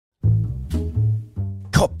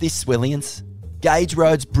this, Swillians? Gage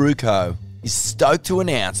Roads Brew Co. is stoked to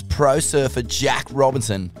announce pro surfer Jack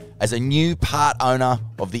Robinson as a new part owner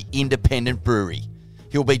of the independent brewery.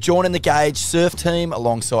 He'll be joining the Gage surf team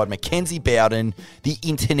alongside Mackenzie Bowden, the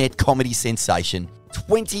internet comedy sensation,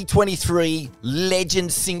 2023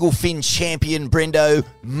 legend single fin champion Brendo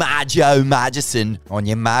Marjo Margison on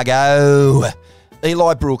your Margo,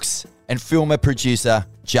 Eli Brooks, and filmer-producer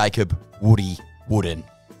Jacob Woody Wooden.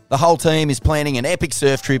 The whole team is planning an epic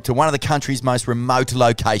surf trip to one of the country's most remote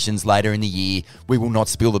locations later in the year. We will not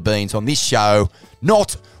spill the beans on this show,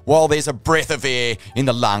 not while there's a breath of air in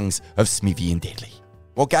the lungs of Smithy and Deadly.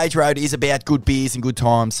 While Gage Road is about good beers and good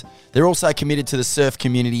times, they're also committed to the surf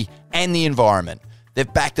community and the environment.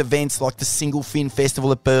 They've backed events like the Single Fin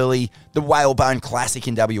Festival at Burleigh, the Whalebone Classic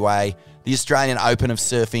in WA, the Australian Open of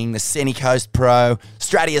Surfing, the Sunny Coast Pro,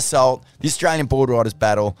 Stratty Assault, the Australian Board Riders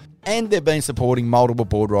Battle, and they've been supporting multiple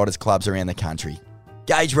board riders clubs around the country.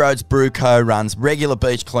 Gage Roads Brew Co. runs regular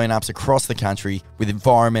beach cleanups across the country with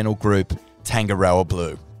environmental group Tangaroa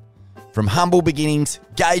Blue. From humble beginnings,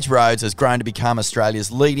 Gage Roads has grown to become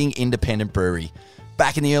Australia's leading independent brewery.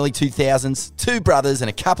 Back in the early 2000s, two brothers and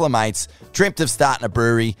a couple of mates dreamt of starting a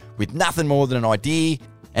brewery with nothing more than an idea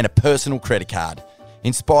and a personal credit card.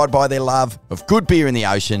 Inspired by their love of good beer in the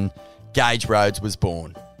ocean, Gage Roads was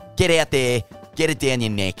born. Get out there, get it down your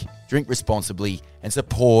neck, drink responsibly, and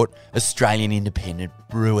support Australian independent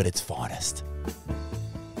brew at its finest.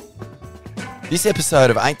 This episode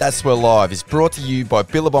of Ain't That Swell Live is brought to you by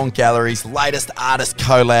Billabong Gallery's latest artist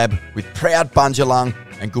collab with proud Bunjalung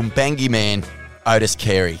and Gumbangi man Otis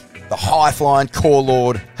Carey. The high-flying core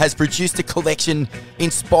lord has produced a collection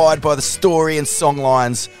inspired by the story and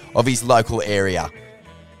songlines of his local area.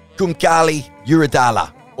 Gumgali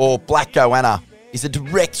Uradala, or Black Goanna, is a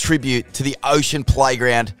direct tribute to the ocean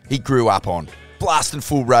playground he grew up on, blasting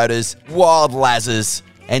full rotors, wild lasers,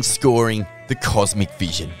 and scoring the cosmic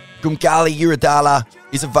vision. Gumgali Uradala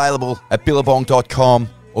is available at billabong.com,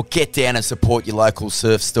 or get down and support your local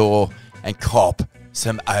surf store and cop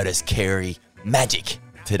some Otis Carey magic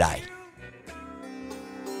today.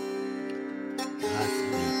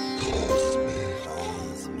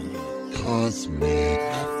 Cosmic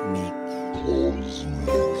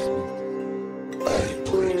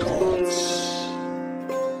Apricots.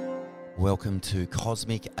 Welcome to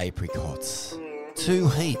Cosmic Apricots. Two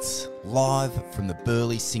heats live from the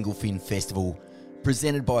Burleigh Single Fin Festival,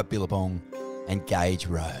 presented by Billabong and Gage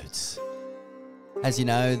Roads. As you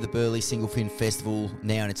know, the Burleigh Single Fin Festival,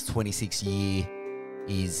 now in its 26th year,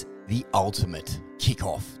 is the ultimate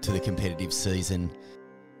kick-off to the competitive season.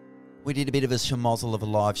 We did a bit of a schmozzle of a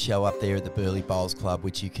live show up there at the Burleigh Bowls Club,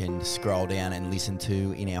 which you can scroll down and listen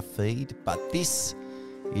to in our feed. But this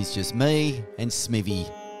is just me and Smithy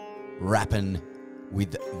rapping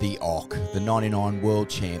with the Ock, the 99 world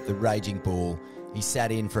champ, the Raging Bull. He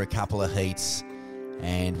sat in for a couple of heats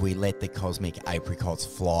and we let the Cosmic Apricots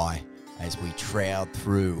fly as we trowed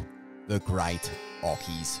through the great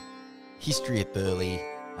Ockies. History at Burleigh,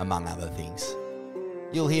 among other things.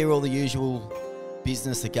 You'll hear all the usual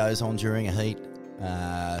business that goes on during a heat,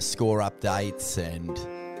 score updates and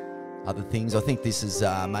other things. I think this is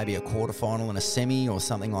maybe a quarterfinal and a semi or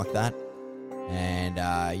something like that. And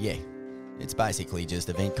yeah, it's basically just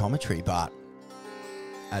event commentary, but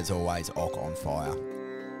as always, Ock on fire.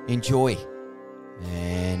 Enjoy.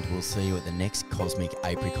 And we'll see you at the next Cosmic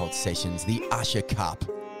Apricot Sessions, the Usher Cup.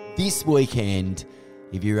 This weekend,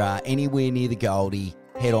 if you're anywhere near the Goldie,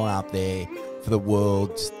 head on up there for the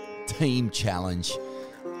World's Team Challenge,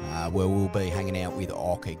 where we'll be hanging out with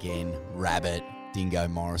Ock again, Rabbit, Dingo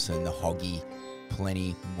Morrison, the Hoggy,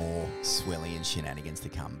 plenty more swelly and shenanigans to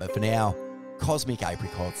come. But for now, Cosmic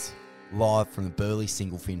Apricots, live from the Burleigh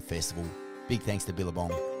Single Fin Festival. Big thanks to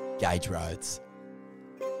Billabong, Gage Roads,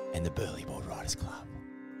 and the Burleigh Board Riders Club.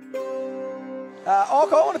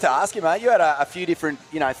 Ock, I wanted to ask you, mate, you had a few different,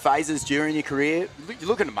 phases during your career. You're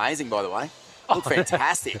looking amazing, by the way. You look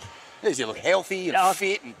fantastic. You look healthy and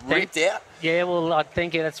fit and ripped out. Yeah, well, I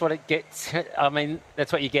think that's what it gets. I mean,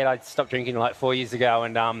 that's what you get. I stopped drinking like 4 years ago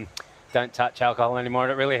and don't touch alcohol anymore.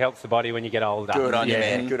 And it really helps the body when you get older. Good on you,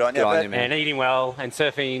 man. Good on you, man. And eating well and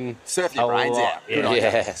surfing. Surfing your brains out. Good on you.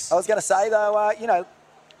 I was going to say, though,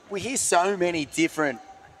 we hear so many different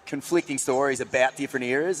conflicting stories about different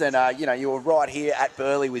eras. And, you were right here at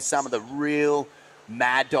Burleigh with some of the real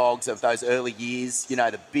mad dogs of those early years.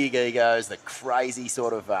 The big egos, the crazy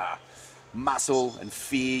sort of muscle and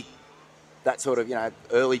fear, that sort of,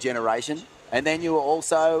 early generation. And then you were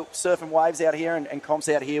also surfing waves out here and comps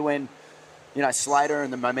out here when, Slater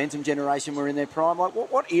and the Momentum generation were in their prime. Like,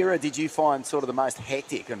 what era did you find sort of the most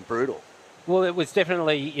hectic and brutal? Well, it was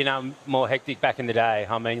definitely, more hectic back in the day.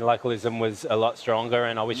 I mean, localism was a lot stronger,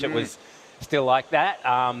 and I wish it was still like that.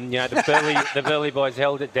 The Burley boys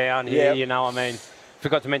held it down here,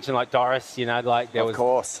 Forgot to mention, like, Doris, there was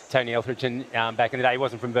course. Tony Etheridge back in the day. He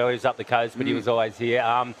wasn't from Burley, he was up the coast, but he was always here.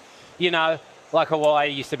 Like Hawaii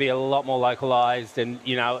used to be a lot more localised, and,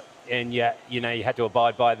 you had to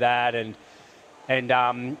abide by that. And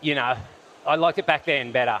I liked it back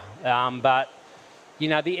then better. But,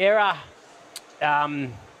 the era...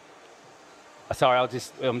 sorry,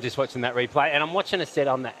 I'm just watching that replay, and I'm watching a set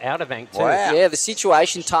on the Outer Bank too. Wow. Yeah, the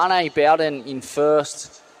situation, Tane Bowden in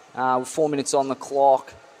first with 4 minutes on the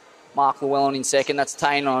clock. Mark Llewellyn in second. That's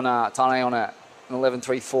Tane on an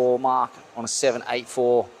 11.34. Mark on a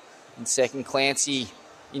 7.84 in second. Clancy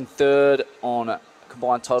in third on a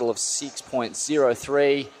combined total of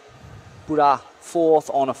 6.03. Buddha fourth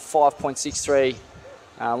on a 5.63.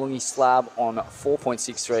 Lungi Slab on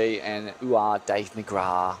 4.63, and Dave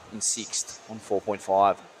McGrath in sixth on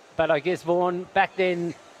 4.5. But I guess, Vaughan, back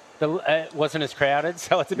then it wasn't as crowded,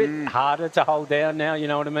 so it's a bit harder to hold down now, you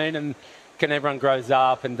know what I mean? And everyone grows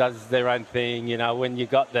up and does their own thing, when you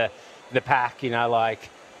got the pack,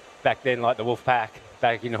 like back then, like the Wolf Pack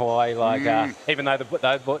back in Hawaii, like even though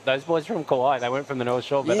those boys from Kauai, they weren't from the North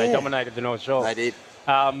Shore, but they dominated the North Shore. They did.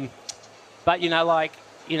 But,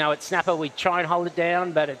 at Snapper, we try and hold it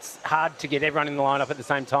down, but it's hard to get everyone in the lineup at the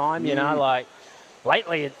same time, like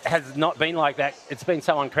lately it has not been like that. It's been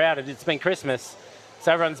so uncrowded. It's been Christmas,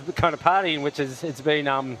 so everyone's kind of partying, it's been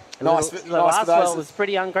nice. The last well was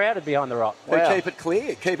pretty uncrowded behind the rock. Wow. We keep it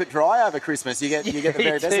clear, keep it dry over Christmas. You get the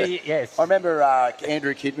very best. Yes. I remember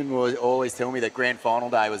Andrew Kidman would always tell me that Grand Final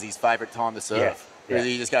Day was his favourite time to surf. Yeah.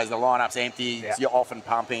 He just goes, the lineup's empty, you're off and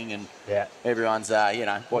pumping, and everyone's, watching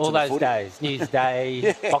all the those footy. Days, News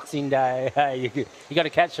Day, Boxing Day. Hey, you got to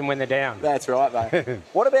catch them when they're down. That's right, mate.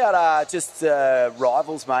 What about just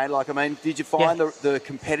rivals, mate? Like, I mean, did you find the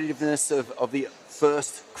competitiveness of the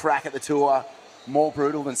first crack at the tour more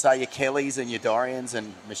brutal than, say, your Kellys and your Dorians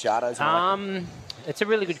and Machados? It's a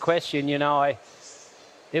really good question.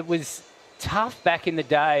 It was tough back in the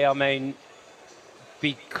day. I mean,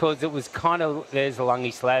 because it was kind of, there's a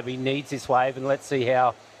Lungi Slab, he needs this wave, and let's see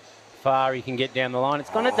how far he can get down the line. It's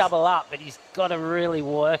going to double up, but he's got to really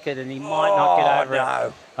work it, and he might not get over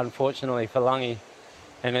it, unfortunately, for Lungi.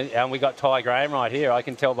 And we got Ty Graham right here. I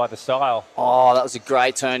can tell by the style. Oh, that was a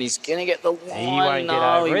great turn. He's going to get the line. He won't get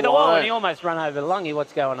over it. Oh, and he almost run over Lungi.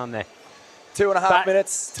 What's going on there? 2.5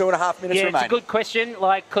 minutes remaining. It's a good question,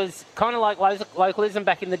 because kind of like localism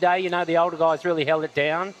back in the day, the older guys really held it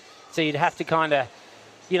down. So you'd have to kind of,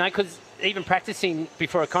 because even practicing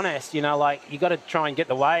before a contest, you got to try and get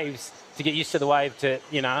the waves to get used to the wave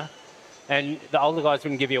and the older guys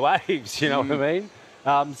wouldn't give you waves, you know what I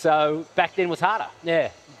mean? So back then was harder, you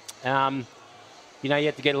had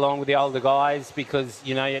to get along with the older guys because,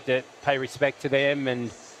 you had to pay respect to them, and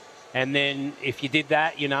then if you did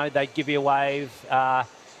that, they'd give you a wave, and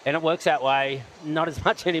it works that way. Not as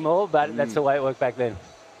much anymore, but that's the way it worked back then.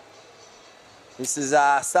 This is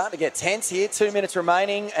starting to get tense here. 2 minutes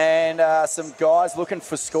remaining, and some guys looking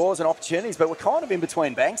for scores and opportunities, but we're kind of in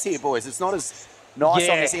between banks here, boys. It's not as nice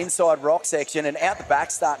on this inside rock section, and out the back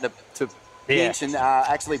starting to pinch and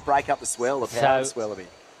actually break up the swell, the power of the swell a bit.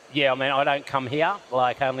 Yeah, I mean, I don't come here,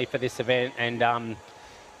 only for this event and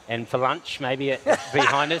for lunch, maybe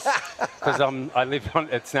behind us, because I live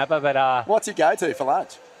at Snapper. But what's your go-to for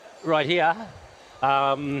lunch? Right here.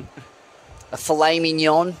 A filet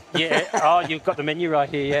mignon. Yeah. Oh, you've got the menu right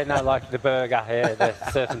here. Yeah, no, like the burger. Yeah, the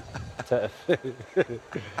surf and turf.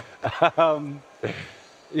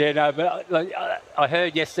 But I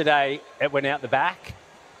heard yesterday it went out the back,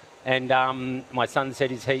 and my son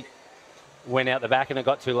said his heat went out the back and it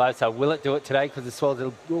got too low. So will it do it today because the swell's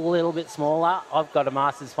a little bit smaller? I've got a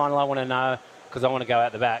Masters final. I want to know because I want to go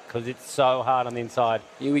out the back because it's so hard on the inside.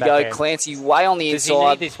 Here we go, end. Clancy way on the inside. Does he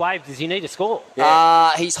need this wave? Does he need a score?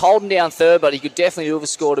 Yeah. He's holding down third, but he could definitely do with a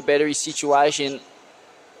score to better his situation.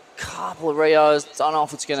 Couple of Rios. Don't know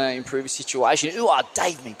if it's going to improve his situation.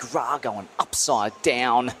 Dave McGrath going upside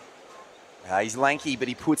down. He's lanky, but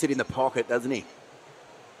he puts it in the pocket, doesn't he?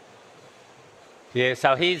 Yeah,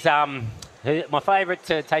 so he's my favourite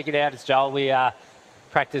to take it out is Joel. We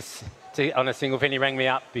practice on a single fin. He rang me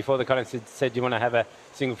up before the contest and said, do you want to have a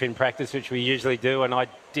single fin practice, which we usually do, and I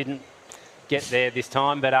didn't get there this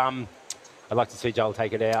time, but I'd like to see Joel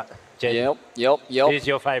take it out. Jed, Yep. Who's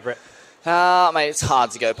your favourite? Mate, it's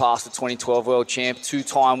hard to go past the 2012 World Champ,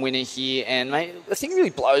 two-time winner here. And, mate, the thing that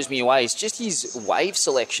really blows me away is just his wave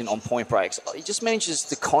selection on point breaks. He just manages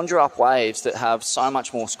to conjure up waves that have so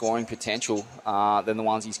much more scoring potential than the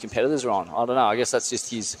ones his competitors are on. I don't know. I guess that's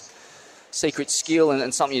just his secret skill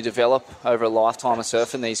and something you develop over a lifetime of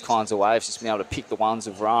surfing these kinds of waves, just being able to pick the ones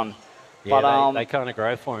that run. Yeah, but, they kind of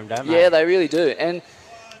grow for him, don't they? Yeah, they really do. And,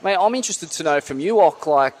 mate, I'm interested to know from you, Ok,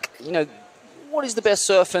 like, you know, what is the best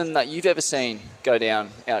surfing that you've ever seen go down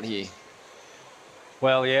out here?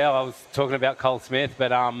 Well, yeah, I was talking about Cole Smith,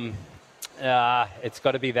 but it's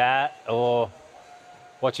got to be that, or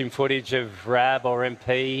watching footage of Rab or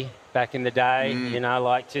MP back in the day, you know,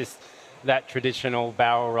 like just that traditional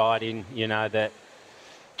barrel riding, you know, that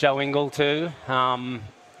Joe Ingle too,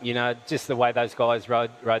 you know, just the way those guys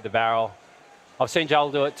rode the barrel. I've seen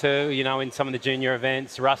Joel do it too, you know, in some of the junior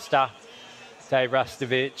events. Dave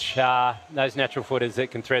Rustovich, those natural footers that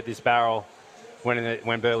can thread this barrel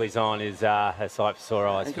when Burley's on is a sight for sore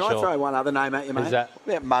eyes. And for can sure. I throw one other name at you, mate? Who's that?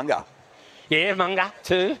 What about Munga? Yeah, Munga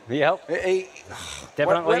too. Yep,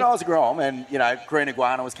 definitely. When I was a Grom and, you know, Green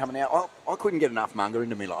Iguana was coming out, I couldn't get enough Munga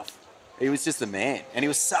into my life. He was just a man, and he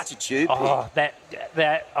was such a tube pick.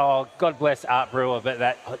 God bless Art Brewer, but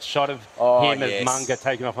that shot of him as Munga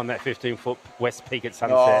taking off on that 15-foot West Peak at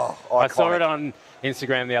sunset. I saw it on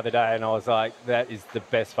Instagram the other day, and I was like, that is the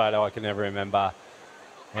best photo I can ever remember.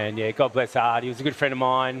 And, yeah, God bless Art. He was a good friend of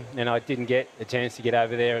mine, and I didn't get a chance to get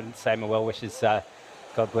over there and say my well wishes.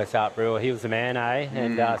 God bless Art Brewer. He was a man, eh?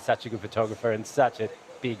 And such a good photographer and such a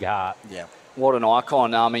big heart. Yeah. What an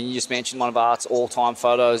icon. I mean, you just mentioned one of Art's all-time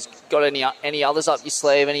photos. Got any others up your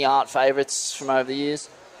sleeve? Any Art favourites from over the years?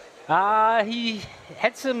 He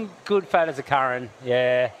had some good photos of Curran,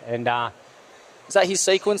 yeah. And is that his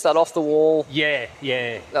sequence, that off the wall? Yeah.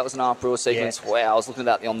 That was an Art Brewer sequence. Yeah. Wow, I was looking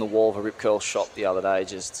at that on the wall of a Rip Curl shop the other day.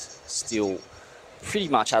 Just still pretty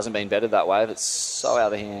much hasn't been bettered that way. It's so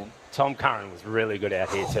out of hand. Tom Curran was really good out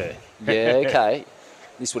here too. Yeah, okay.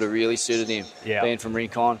 This would have really suited him, yeah. Being from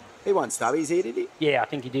Rincon. He won Stubbies here, did he? Yeah, I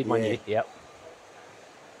think he did one year. Yep.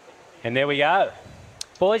 And there we go.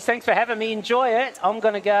 Boys, thanks for having me. Enjoy it. I'm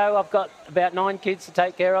going to go. I've got about 9 kids to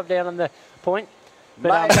take care of down on the point.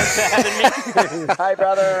 But thanks for having me. Hey,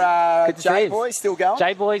 brother, J-Boy still going?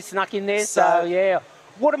 J-Boy snuck in there, so yeah.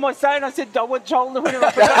 What am I saying? I said, I want Joel to win it.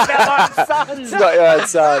 I forgot about my own sons. Not your own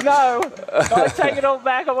son. No, I take it all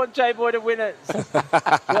back. I want J-Boy to win it.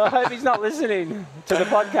 Well, I hope he's not listening to the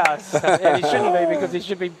podcast. And he shouldn't be, because he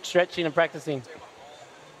should be stretching and practicing.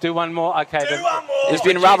 Do one more. Okay. Do one more. He's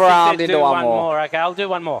been rubber-armed into one more. Okay, I'll do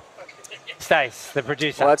one more. Stace, the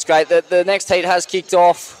producer. Well, that's great. The next heat has kicked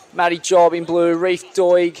off. Matty Job in blue, Reef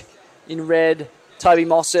Doig in red, Toby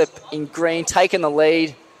Mossop in green, taking the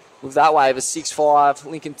lead with that wave of 6'5",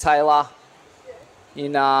 Lincoln Taylor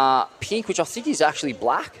in pink, which I think is actually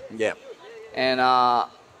black. Yeah. And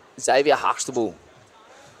Xavier Huxtable.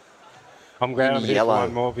 I'm glad I'm here for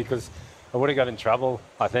one more, because I would have got in trouble,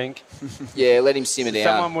 I think. Yeah, let him simmer down.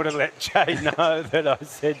 Someone would have let Jay know that I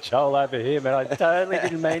said Joel over here, but I totally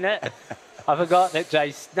didn't mean it. I forgot that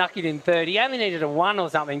Jay snuck it in third. He only needed a 1 or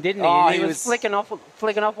something, didn't he? Oh, and he was flicking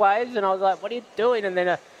off waves, and I was like, what are you doing? And then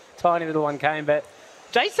a tiny little one came. But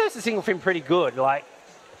Jay surfs the single fin pretty good. Like,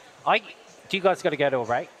 do you guys got to go to a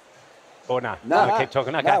break? Or no? No. Keep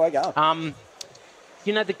talking. Okay. No, we're going.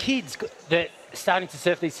 You know, the kids that starting to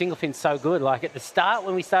surf these single fins so good. Like at the start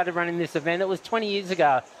when we started running this event, it was 20 years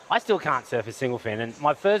ago. I still can't surf a single fin, and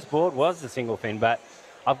my first board was the single fin, but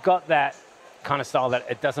I've got that kind of style that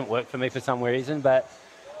it doesn't work for me for some reason. But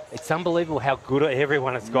it's unbelievable how good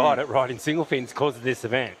everyone has got at riding single fins because of this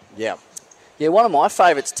event. Yeah. Yeah, one of my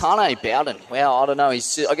favourites, Tane Bowden. Wow, I don't know. I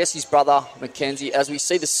guess his brother, Mackenzie, as we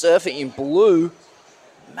see the surfer in blue,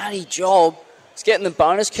 Matty Job, is getting the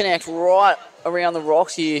bonus connect right around the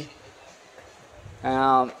rocks here.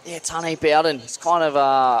 Tane Bowden. It's kind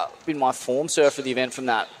of been my form surfer of the event from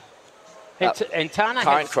that. And Tane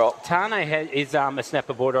current crop. Tane is a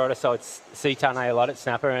snapper board rider, so I see Tane a lot at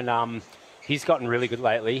snapper, and he's gotten really good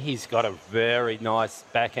lately. He's got a very nice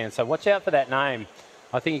backhand, so watch out for that name.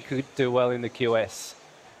 I think he could do well in the QS.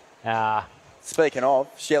 Speaking of,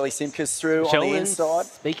 Shelley Simkus through on the inside.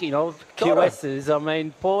 Speaking of QSs, I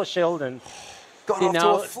mean, poor Sheldon. Got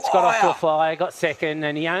off to a flyer, got second,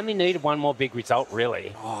 and he only needed one more big result,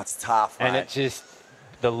 really. Oh, it's tough, mate. And it just,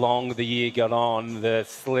 the longer the year got on, the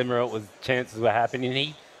slimmer chances were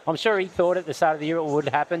happening. I'm sure he thought at the start of the year it would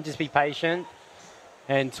happen, just be patient.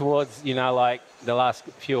 And towards, like the last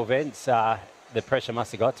few events, the pressure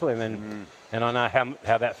must have got to him, and I know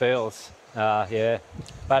how that feels. Yeah.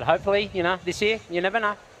 But hopefully, this year, you never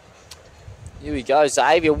know. Here we go,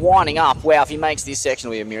 Xavier winding up. Wow, if he makes this section,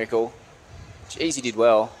 it'll be a miracle. Jeez, he did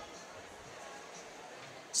well.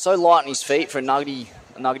 So light on his feet for a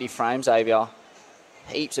nuggety frame, Xavier.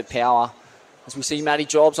 Heaps of power. As we see Matty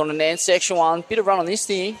Jobs on an end, section 1. Bit of run on this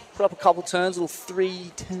thing. Put up a couple turns, little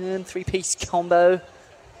 3-piece combo.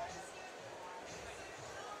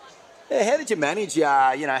 Yeah, how did you manage,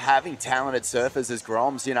 having talented surfers as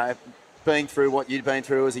Groms, being through what you'd been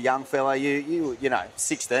through as a young fella, you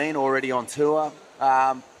 16, already on tour.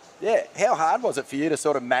 How hard was it for you to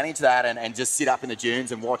sort of manage that and just sit up in the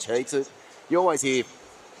dunes and watch heats? You always hear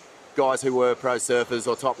guys who were pro surfers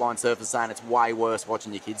or top-line surfers saying it's way worse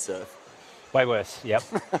watching your kids surf. Way worse, yep.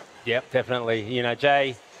 Yep, definitely.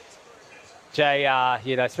 Jay,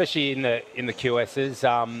 especially in the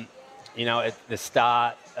QSs, at the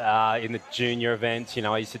start, in the junior events,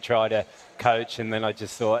 I used to try to coach, and then I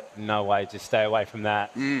just thought, no way, just stay away from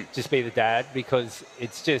that. Just be the dad, because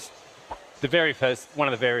it's just one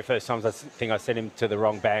of the very first times I think I sent him to the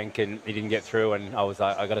wrong bank and he didn't get through, and I was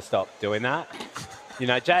like, I got to stop doing that.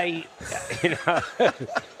 Jay,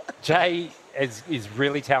 Jay is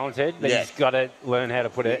really talented, but he's got to learn how to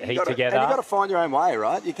put a heat together. And you've got to find your own way,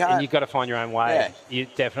 right? You can't. And you've got to find your own way. Yeah.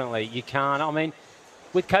 You can't. I mean,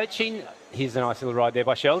 with coaching, here's a nice little ride there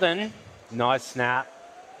by Sheldon. Nice snap.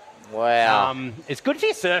 Wow. It's good for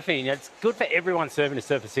your surfing. It's good for everyone surfing to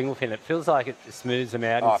surf a single fin. It feels like it smooths them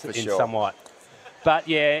out in somewhat. But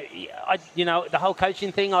yeah, the whole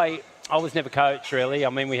coaching thing, I was never coached really. I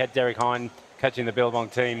mean, we had Derek Hine coaching the Billabong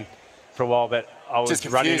team for a while, but I was just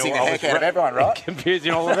confusing the heck out of everyone, right?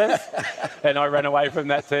 Confusing all of us. And I ran away from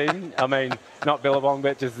that team. I mean, not Billabong,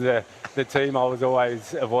 but just the team. I was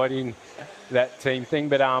always avoiding that team thing.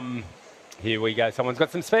 But here we go. Someone's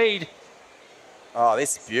got some speed. Oh,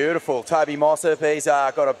 this is beautiful. Toby Mossop, he's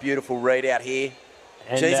got a beautiful readout here.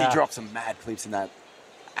 And, Jeez, he dropped some mad clips in that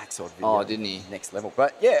Axod video. Oh, didn't he? Next level.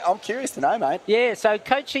 But, yeah, I'm curious to know, mate. Yeah, so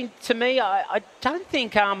coaching, to me, I don't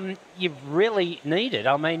think you really need it.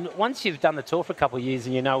 I mean, once you've done the tour for a couple of years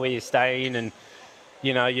and you know where you're staying and,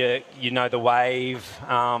 you know the wave,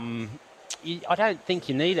 I don't think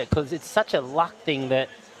you need it, because it's such a luck thing that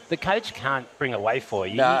the coach can't bring a wave for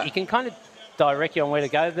you. No. You can kind of direct you on where to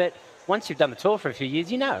go, but once you've done the tour for a few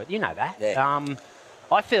years, you know that. Yeah.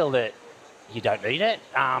 I feel that you don't need it,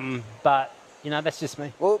 but, that's just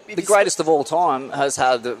me. Well, the greatest of all time has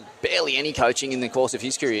had barely any coaching in the course of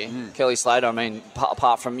his career. Kelly Slater, I mean,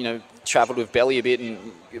 apart from, travelled with Belly a bit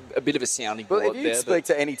and a bit of a sounding board there. Well, if you speak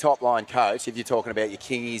to any top-line coach, if you're talking about your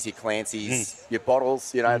Kingies, your Clancy's, your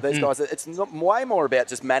Bottles, these guys, it's way more about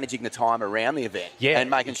just managing the time around the event and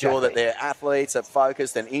making sure that their athletes are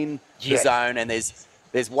focused and in the zone, and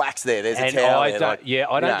there's wax there, there's a towel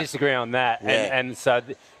there. I don't disagree on that. Yeah. And so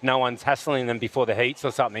no one's hassling them before the heats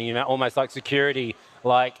or something, almost like security.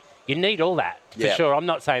 Like, you need all that, for sure. I'm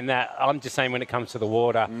not saying that. I'm just saying when it comes to the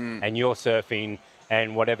water and you're surfing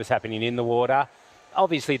and whatever's happening in the water,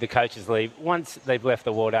 obviously the coaches leave. Once they've left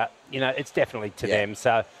the water, them. To them.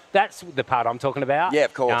 So that's the part I'm talking about. Yeah,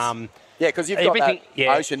 of course. Because you've got that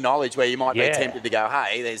ocean knowledge where you might be tempted to go,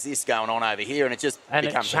 hey, there's this going on over here, and it just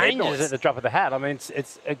becomes it changes at the drop of the hat. I mean,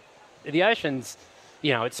 it's the ocean's,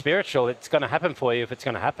 it's spiritual. It's going to happen for you if it's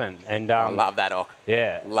going to happen. And I love that, Ock.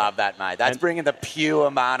 Yeah. Love that, mate. That's bringing the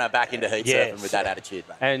pure mana back into heat surfing with that attitude,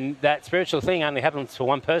 mate. And that spiritual thing only happens for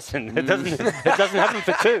one person. It doesn't happen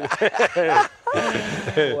for two.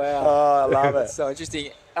 Wow. Oh, I love it. So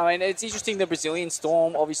interesting. I mean, it's interesting, the Brazilian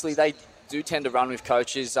Storm, obviously they do tend to run with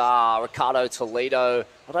coaches. Ricardo Toledo.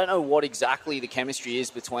 I don't know what exactly the chemistry is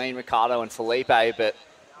between Ricardo and Felipe, but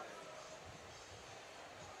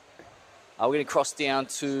we're going to cross down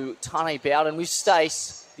to Tane Bowden with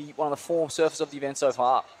Stace, one of the form surfers of the event so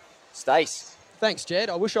far. Stace. Thanks, Jed.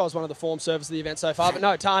 I wish I was one of the form surfers of the event so far, but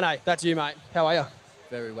no, Tane, that's you, mate. How are you?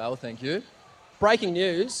 Very well, thank you. Breaking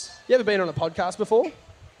news. You ever been on a podcast before?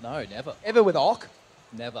 No, never. Ever with Ock?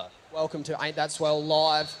 Never. Welcome to Ain't That Swell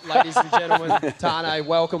Live, ladies and gentlemen. Tane,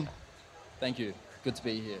 welcome. Thank you. Good to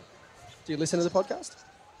be here. Do you listen to the podcast?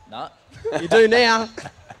 No. You do now.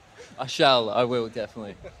 I will,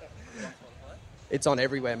 definitely. It's on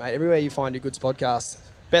everywhere, mate. Everywhere you find your goods podcast.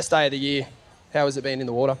 Best day of the year. How has it been in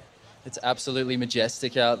the water? It's absolutely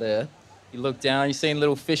majestic out there. You look down, you're seeing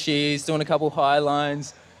little fishies, doing a couple high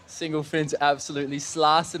lines. Single fins absolutely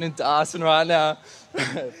slicing and dancing right now.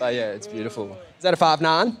 But yeah, it's beautiful. Is that a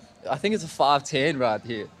 5'9"? I think it's a 5'10" right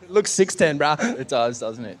here. It looks 6'10", bruh. It does,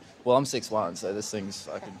 doesn't it? Well, I'm 6'1", so this thing's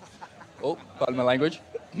fucking... Oh, pardon my language.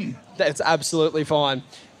 That's absolutely fine.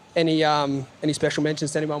 Any special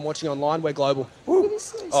mentions to anyone watching online? We're global. Woo.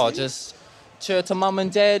 Oh, just cheer to mum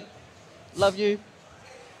and dad. Love you.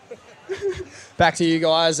 Back to you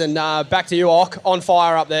guys, and back to you, Ock. On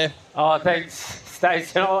fire up there. Oh, thanks,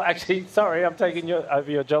 Stacey. Oh, actually, sorry, I'm taking over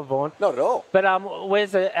your job, Vaughan. Not at all. But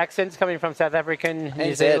where's the accents coming from? South African,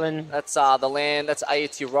 New Zealand? That's the land. That's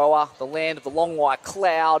Aotearoa, the land of the long white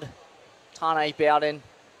cloud. Tane Bowden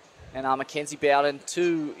and Mackenzie Bowden.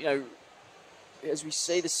 Two, as we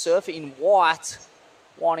see the surfer in white,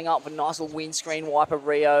 winding up with a nice little windscreen wiper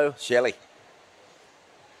Rio. Shelley.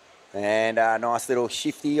 And a nice little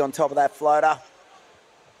shifty on top of that floater.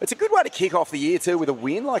 It's a good way to kick off the year too with a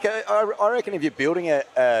win. Like I reckon if you're building a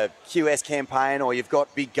QS campaign or you've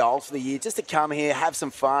got big goals for the year, just to come here, have some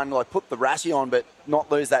fun, like put the rashy on, but not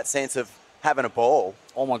lose that sense of having a ball.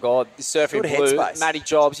 Oh my God, the surfing Good blue, headspace. Matty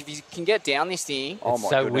Jobs. If you can get down this thing, Oh It's my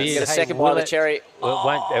so goodness. weird. get a Hey, second will bite of the it- cherry. It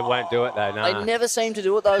won't do it, though, no. They never seem to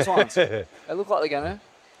do it, those ones. They look like they're going to.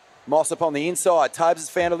 Moss up on the inside. Tobes has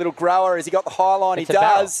found a little grower. Has he got the high line? It's He a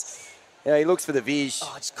barrel. does. Yeah, he looks for the viz.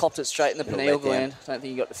 Oh, just copped it straight in the Little pineal letdown. gland. I don't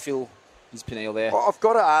think he got to feel his pineal there. Well, I've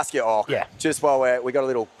got to ask you, Ock, Yeah. just while we got a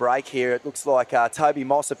little break here, it looks like Toby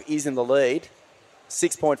Mossop is in the lead.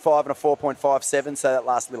 6.5 and a 4.57, so that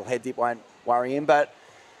last little head dip won't worry him. But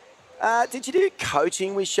did you do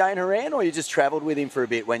coaching with Shane Horan, or you just travelled with him for a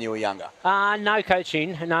bit when you were younger? No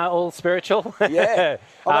coaching, no, all spiritual. Yeah.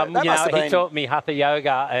 Oh, that you must know, have he been- taught me hatha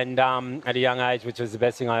yoga and at a young age, which was the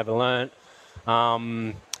best thing I ever learnt.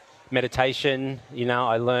 Meditation, you know,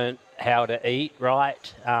 I learnt how to eat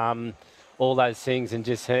right, all those things, and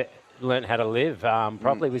just learnt how to live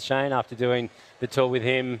properly with Shane after doing the tour with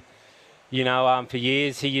him. You know, for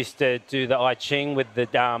years he used to do the I Ching with the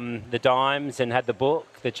dimes and had the book,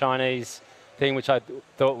 the Chinese thing, which I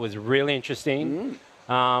thought was really interesting.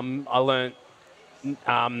 I learnt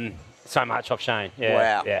so much off Shane. Yeah,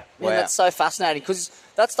 Wow. yeah. Man, that's so fascinating because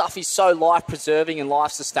that stuff is so life-preserving and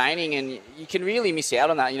life-sustaining, and you can really miss out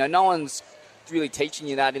on that. You know, no one's really teaching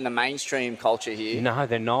you that in the mainstream culture here. No,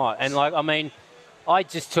 they're not. And like, I mean, I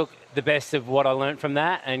just took the best of what I learned from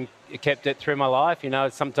that and kept it through my life. You know,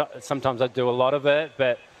 sometimes I do a lot of it,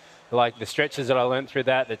 but like the stretches that I learned through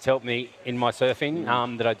that's helped me in my surfing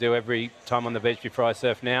that I do every time on the beach before I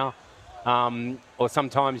surf now. Or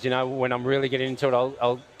sometimes, you know, when I'm really getting into it,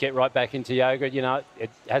 I'll get right back into yoga. You know, it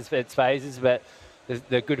has its phases, but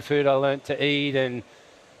the good food I learnt to eat and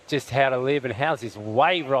just how to live. And how's this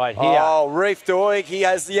wave right here? Oh, Reef Doig, he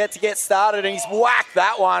has yet to get started, and he's whacked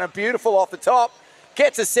that one. And beautiful off the top.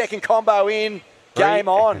 Gets a second combo in. Game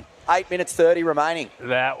on. 8 minutes 30 remaining.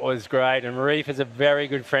 That was great. And Reef is a very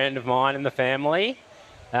good friend of mine and the family.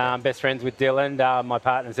 Best friends with Dylan, my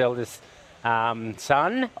partner's eldest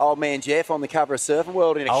son. Old man Jeff on the cover of Surfing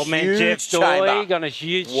World in a Old man Jeff huge chamber. Doig on a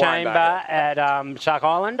huge Wine chamber bucket. at Shark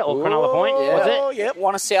Island or Cronulla Point, was it? Oh, yep.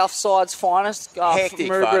 One of Southside's finest. Hectic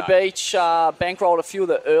Maroubra photo. Beach bankrolled a few of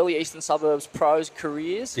the early Eastern Suburbs pros'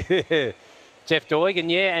 careers. Jeff Doig,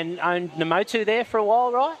 and and owned Namotu there for a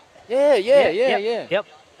while, right? Yeah. Yep.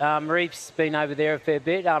 Reef's been over there a fair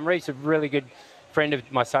bit. Reef's a really good friend of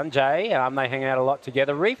my son, Jay. They hang out a lot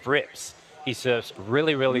together. Reef rips. He surfs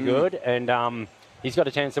really, really good, and he's got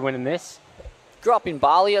a chance of winning this. Grew up in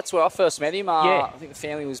Bali. That's where I first met him. Yeah. I think the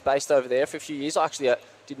family was based over there for a few years. I actually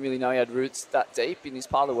didn't really know he had roots that deep in this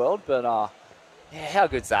part of the world, but yeah, how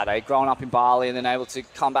good's that, eh? Growing up in Bali and then able to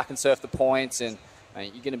come back and surf the points, and you're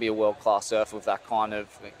going to be a world-class surfer with that kind of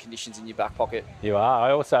conditions in your back pocket. You are.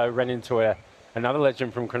 I also ran into another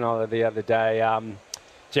legend from Cronulla the other day,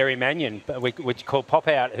 Jerry Mannion, which called Pop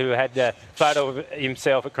Out, who had a photo of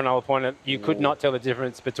himself at Cronulla Point. You could not tell the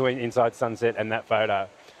difference between Inside Sunset and that photo.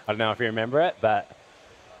 I don't know if you remember it, but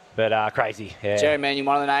crazy. Yeah. Jerry Mannion,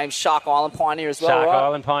 one of the names. Shark Island pioneer as well, Shark right?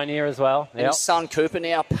 Island pioneer as well. And his son Cooper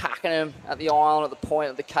now packing him at the island, at the point,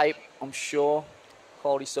 at the Cape, I'm sure.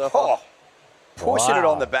 Quality surfer. Oh, pushing it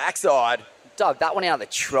Wow. on the backside. Dug that one out of the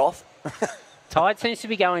trough. Tide seems to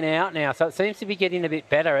be going out now, so it seems to be getting a bit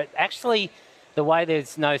better. It actually, the way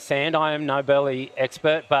there's no sand, I am no Burley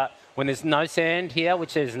expert, but when there's no sand here,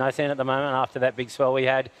 which there's no sand at the moment after that big swell we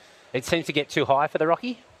had, it seems to get too high for the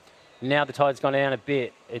Rocky. Now the tide's gone down a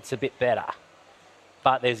bit, it's a bit better.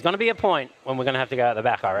 But there's going to be a point when we're going to have to go at the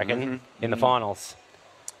back, I reckon, in the finals.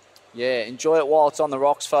 Yeah, enjoy it while it's on the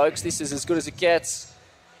rocks, folks. This is as good as it gets.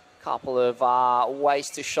 Couple of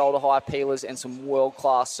waist to shoulder high peelers and some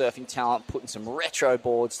world-class surfing talent putting some retro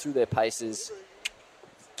boards through their paces.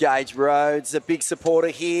 Gage Rhodes, a big supporter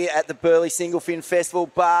here at the Burley Single Fin Festival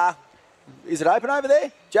bar. Is it open over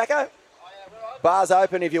there, Jacko? Bar's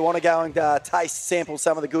open if you want to go and sample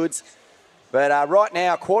some of the goods. But right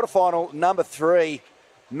now, quarterfinal number 3.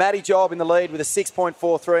 Matty Job in the lead with a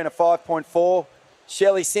 6.43 and a 5.4.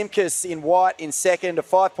 Shelley Simkus in white in second, a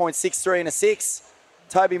 5.63 and a 6.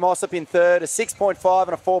 Toby Mossop in third, a 6.5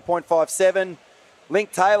 and a 4.57.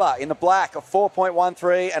 Link Taylor in the black, a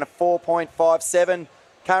 4.13 and a 4.57.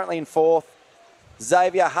 Currently in fourth.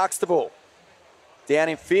 Xavier Huxtable down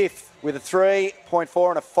in fifth with a 3.4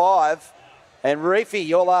 and a 5. And Reefy,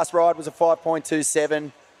 your last ride was a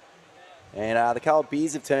 5.27. And the cold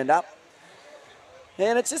beers have turned up.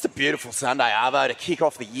 And it's just a beautiful Sunday, Arvo, to kick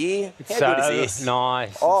off the year. It's How so good is this?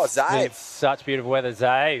 nice. Oh, It's Zave. such beautiful weather,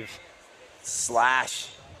 Zave. Slash,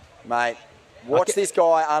 mate. Watch this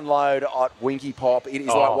guy unload at Winky Pop. It is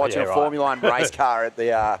like watching a Formula One race car at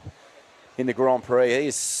the in the Grand Prix. He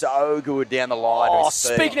is so good down the line. Oh, with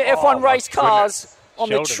speed. speaking of F1 race cars on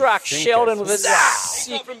the Sheldon track, Sinkers. Sheldon with a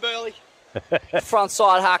sick from Burley. front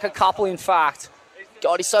side hack, a couple in fact.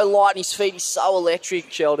 God, he's so light on his feet. He's so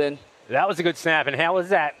electric, Sheldon. That was a good snap. And how was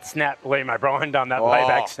that snap Liam O'Brien done, that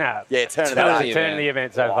layback snap? Yeah, turn it That was up. the turn of the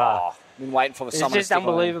event so far. Been waiting for the It's summer. just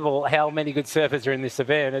unbelievable how many good surfers are in this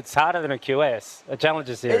event. It's harder than a QS, a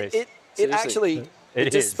Challenger Series. It Seriously. actually It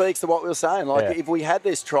just is. speaks to what we were saying. Like, Yeah. if we had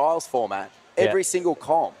this trials format, every single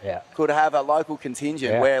comp could have a local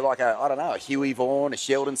contingent where, like, a Huey Vaughan, a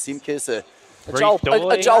Sheldon Simkus, a Joel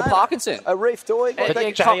Doyle. Parkinson. a Reef Doig. Like, He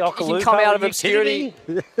they can come out of obscurity.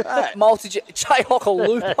 Jay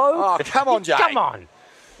Hockolupo Oh, come on, Jay. Come on.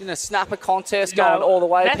 in a snapper contest going all the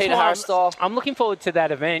way. That's Peter why Harris style. I'm looking forward to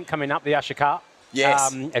that event coming up, the Usher Cup.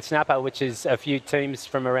 Yes. At Snapper, which is a few teams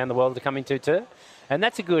from around the world to come into too. And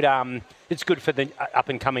that's a good, it's good for the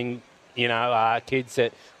up-and-coming, kids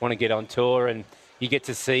that want to get on tour, and you get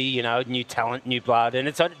to see, new talent, new blood. And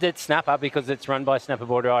it's Snapper because it's run by Snapper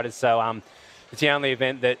board riders. So it's the only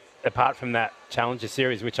event that, apart from that Challenger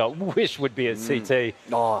Series, which I wish would be a CT,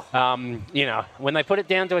 when they put it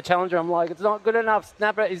down to a Challenger, I'm like, it's not good enough.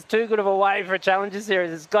 Snapper is too good of a wave for a Challenger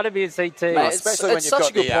Series. It's got to be a CT. Mate, Especially when it's you've such got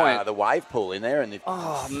a good point. the wave pool in there. And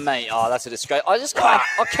Oh, mate. Oh, that's a disgrace. I just can't.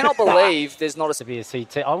 I cannot believe there's not to be a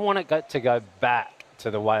CT. I want it to go back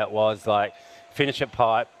to the way it was, like finish at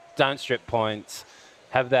pipe, don't strip points,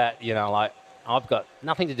 have that, I've got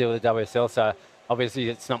nothing to do with the WSL, so obviously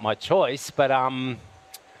it's not my choice, but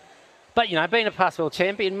being a past world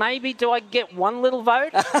champion, maybe do I get one little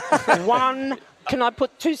vote? One? Can I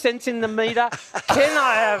put 2 cents in the meter? Can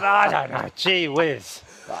I have, I don't know, gee whiz.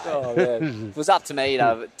 Oh, man. If it was up to me,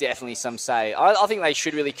 definitely some say. I think they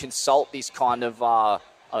should really consult this kind of,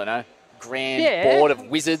 grand board of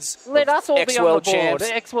wizards. Let of us all be on the ex-world board. champs.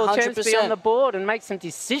 Ex-world champs be on 100%. the board and make some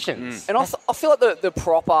decisions. And I feel like the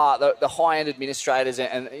proper, the high-end administrators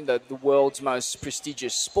and the world's most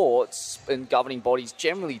prestigious sports and governing bodies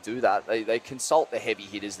generally do that. They consult the heavy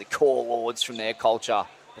hitters, the core lords from their culture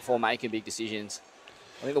before making big decisions.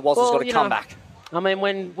 I think the Wazzle's got to come back. I mean,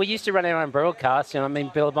 when we used to run our own broadcast,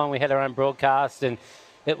 Billabong, we had our own broadcast, and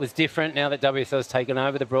it was different. Now that WSL's taken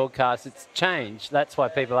over the broadcast, it's changed. That's why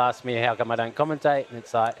people ask me how come I don't commentate, and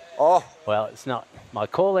it's like, well, it's not my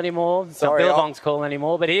call anymore. It's not Billabong's call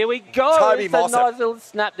anymore, but here we go. Toby It's a Mossop. nice little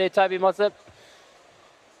snap there, Toby Mossop.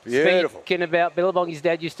 Beautiful. Speaking about Billabong, his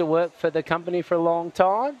dad used to work for the company for a long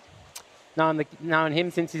time. Known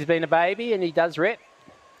him since he's been a baby, and he does rep.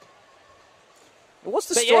 What's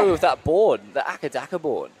the story with that board, the Akadaka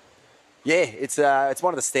board? Yeah, it's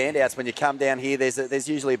one of the standouts when you come down here. There's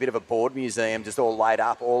usually a bit of a board museum just all laid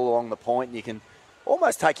up all along the point, and you can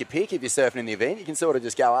almost take your pick if you're surfing in the event. You can sort of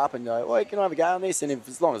just go up and go, well, can I have a go on this? And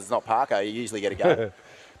as long as it's not Parko, you usually get a go.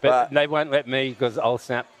 but they won't let me because I've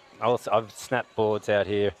snapped boards out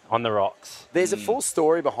here on the rocks. There's a full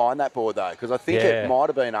story behind that board, though, because I think it might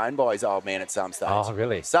have been owned by his old man at some stage. Oh,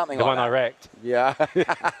 really? Something the like one that. I wrecked. Yeah.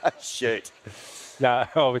 Shoot. No,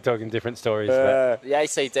 we're talking different stories. The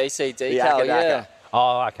ACDC decal, Akadaka. yeah.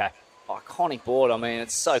 Oh, okay. Iconic board. I mean,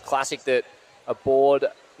 it's so classic that a board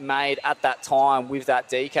made at that time with that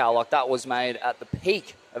decal, like that was made at the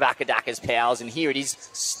peak of Akadaka's powers, and here it is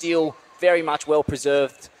still very much well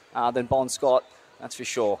preserved than Bon Scott, that's for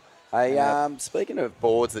sure. Hey, speaking of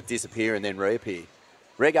boards that disappear and then reappear,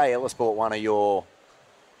 Reggae Ellis bought one of your,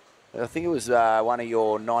 I think it was one of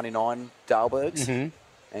your 99 Dalbergs. Mm-hmm.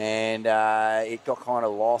 And it got kind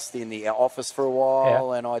of lost in the office for a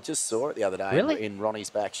while, and I just saw it the other day in Ronnie's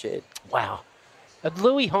back shed. Wow.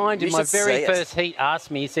 Louis Hind, You in my should very see it. first heat, asked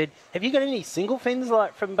me, he said, have you got any single fins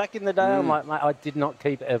like from back in the day? I'm like, mate, I did not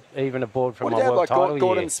keep even a board from What my did you have, world like title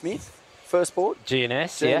Gordon year. Smith, first board?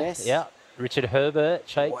 GNS, yeah. Richard Herbert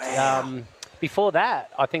shaped. Wow. Before that,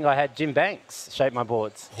 I think I had Jim Banks shape my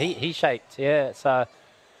boards. He shaped, yeah. So,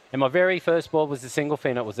 and my very first board was a single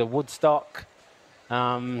fin. It was a Woodstock.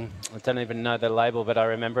 I don't even know the label, but I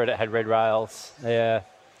remember it. It had red rails. Yeah.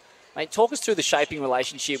 Mate, talk us through the shaping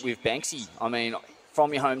relationship with Banksy. I mean,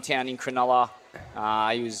 from your hometown in Cronulla,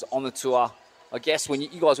 he was on the tour. I guess when you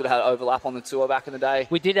guys would have had overlap on the tour back in the day.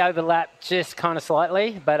 We did overlap just kind of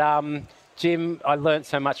slightly, but Jim, I learnt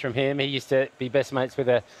so much from him. He used to be best mates with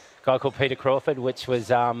a guy called Peter Crawford, which was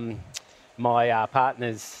my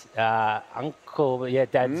partner's uncle,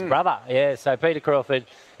 dad's brother. Yeah, so Peter Crawford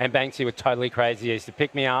and Banksy were totally crazy. He used to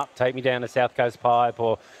pick me up, take me down to South Coast Pipe,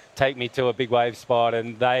 or take me to a big wave spot,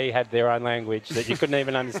 and they had their own language that you couldn't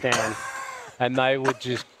even understand. And they would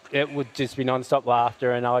just, it would just be non-stop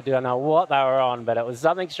laughter, and I don't know what they were on, but it was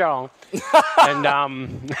something strong. And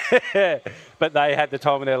but they had the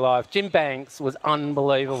time of their life. Jim Banks was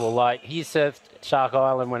unbelievable. Like, he surfed Shark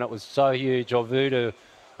Island when it was so huge, or Voodoo.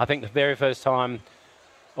 I think the very first time,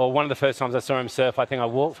 or one of the first times I saw him surf, I think I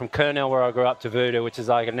walked from Kurnell, where I grew up, to Voodoo, which is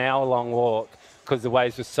like an hour-long walk because the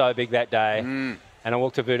waves were so big that day. And I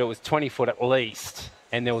walked to Voodoo. It was 20 foot at least,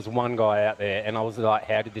 and there was one guy out there. And I was like,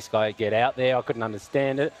 how did this guy get out there? I couldn't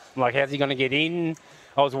understand it. I'm like, how's he going to get in?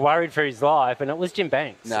 I was worried for his life, and it was Jim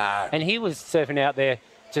Banks. No. And he was surfing out there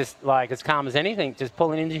just like as calm as anything, just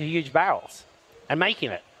pulling into huge barrels and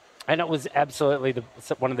making it. And it was absolutely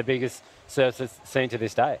one of the biggest surfs that's seen to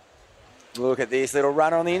this day. Look at this little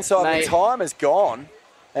runner on the inside. Mate. The time has gone,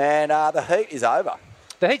 and the heat is over.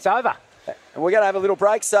 The heat's over. And we're going to have a little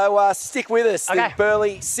break, so stick with us. Okay. The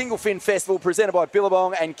Burleigh Single Fin Festival, presented by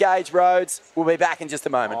Billabong and Gage Roads. We'll be back in just a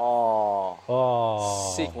moment.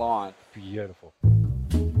 Oh, Sick line. beautiful.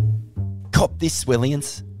 Cop this,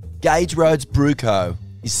 Swillians. Gage Roads Brew Co.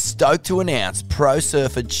 is stoked to announce pro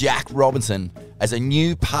surfer Jack Robinson as a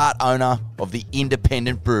new part owner of the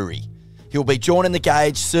independent brewery. He'll be joining the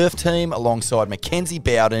Gage surf team alongside Mackenzie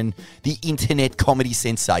Bowden, the internet comedy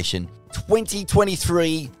sensation,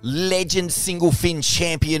 2023 legend single fin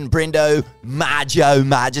champion Brendo Marjo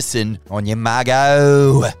Margison on your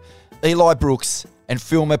Margo, Eli Brooks, and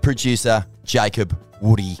filmer producer Jacob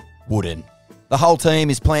Woody Wooden. The whole team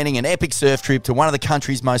is planning an epic surf trip to one of the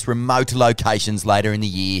country's most remote locations later in the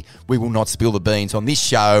year. We will not spill the beans on this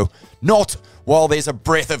show, not while there's a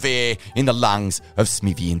breath of air in the lungs of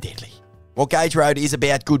Smithy and Deadly. While Gage Road is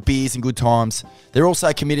about good beers and good times, they're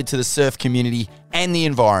also committed to the surf community and the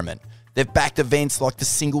environment. They've backed events like the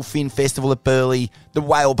Single Fin Festival at Burleigh, the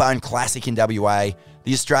Whalebone Classic in WA,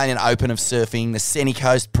 the Australian Open of Surfing, the Sunny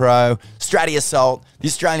Coast Pro, Stratty Assault, the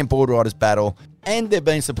Australian Board Riders Battle, and they've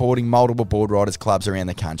been supporting multiple board riders clubs around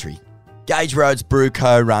the country. Gage Roads Brew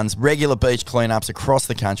Co. runs regular beach cleanups across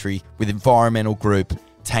the country with environmental group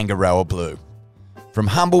Tangaroa Blue. From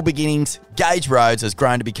humble beginnings, Gage Roads has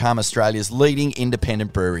grown to become Australia's leading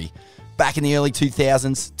independent brewery. Back in the early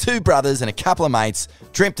 2000s, two brothers and a couple of mates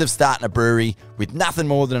dreamt of starting a brewery with nothing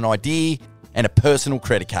more than an idea and a personal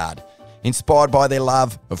credit card. Inspired by their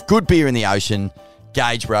love of good beer in the ocean,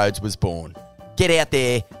 Gage Roads was born. Get out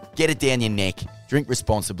there, get it down your neck, drink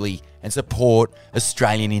responsibly, and support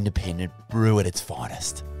Australian independent brew at its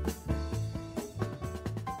finest.